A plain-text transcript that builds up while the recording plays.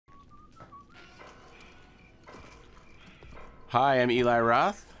Hi, I'm Eli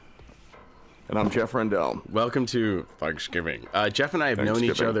Roth. And I'm Jeff Rendell. Welcome to Thanksgiving. Jeff and I have known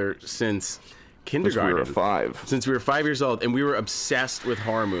each other since kindergarten. Since we were 5 years old, and we were obsessed with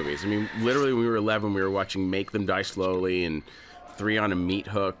horror movies. I mean, literally when we were 11, we were watching Make Them Die Slowly and 3 on a Meat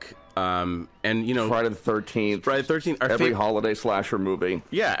Hook. And, you know... Friday the 13th. Friday the 13th. Every holiday slasher movie.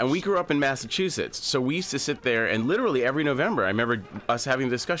 Yeah, and we grew up in Massachusetts, so we used to sit there, and literally every November, I remember us having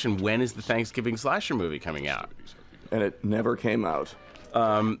the discussion, when is the Thanksgiving slasher movie coming out? And it never came out.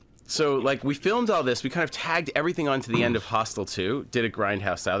 So, like, we filmed all this. We kind of tagged everything onto the end of Hostel 2. Did a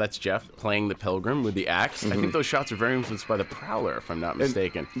Grindhouse style. That's Jeff playing the Pilgrim with the axe. I think those shots are very influenced by The Prowler, if I'm not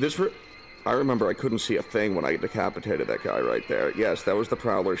mistaken. I remember I couldn't see a thing when I decapitated that guy right there. Yes, that was the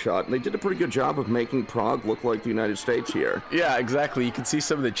Prowler shot. And they did a pretty good job of making Prague look like the United States here. Yeah, exactly. You can see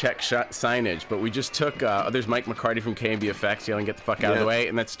some of the Czech signage, but we just took... there's Mike McCarty from K&B Effects yelling, "Get the fuck out of the way."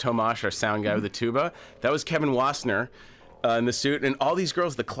 And that's Tomasz, our sound guy with the tuba. That was Kevin Wassner. In the suit, and all these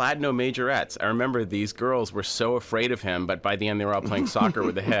girls, the Kladno majorettes. I remember these girls were so afraid of him, but by the end they were all playing soccer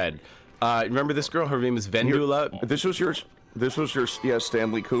with the head. Remember this girl? Her name is Vendula. This was your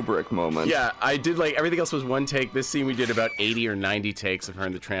Stanley Kubrick moment. Yeah, I did, like, everything else was one take. This scene we did about 80 or 90 takes of her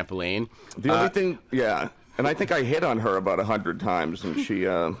in the trampoline. The only thing, and I think I hit on her about 100 times, and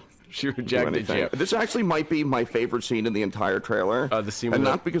she rejected you. This actually might be my favorite scene in the entire trailer. The scene, and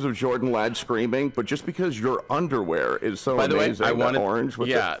not because of Jordan Ladd screaming, but just because your underwear is so amazing. By the way, I wanted orange.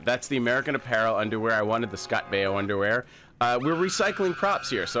 That's the American Apparel underwear. I wanted the Scott Baio underwear. We're recycling props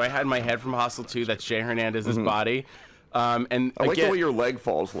here, so I had my head from Hostel 2. That's Jay Hernandez's body. And I like again, the way your leg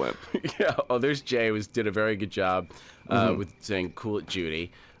falls limp. Yeah. Oh, there's Jay, who did a very good job with saying "Cool it,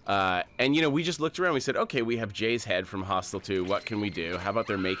 Judy." And, you know, we just looked around. We said, okay, we have Jay's head from Hostel 2. What can we do? How about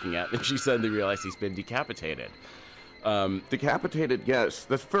they're making it? And she suddenly realized he's been decapitated. Decapitated, yes.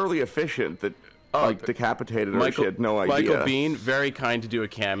 That's fairly efficient. Decapitated, or she had no idea. Michael Biehn, very kind to do a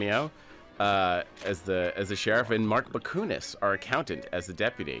cameo as the sheriff. And Mark Bakunis, our accountant, as the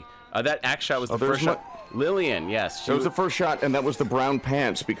deputy. That axe shot was the first shot. Lillian, yes. That was the first shot, and that was the brown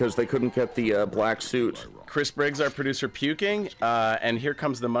pants because they couldn't get the black suit. Chris Briggs, our producer, puking. And here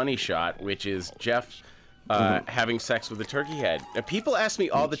comes the money shot, which is Jeff having sex with a turkey head. Now, people ask me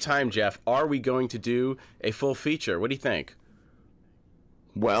all the time, Jeff, are we going to do a full feature? What do you think?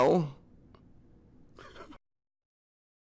 Well,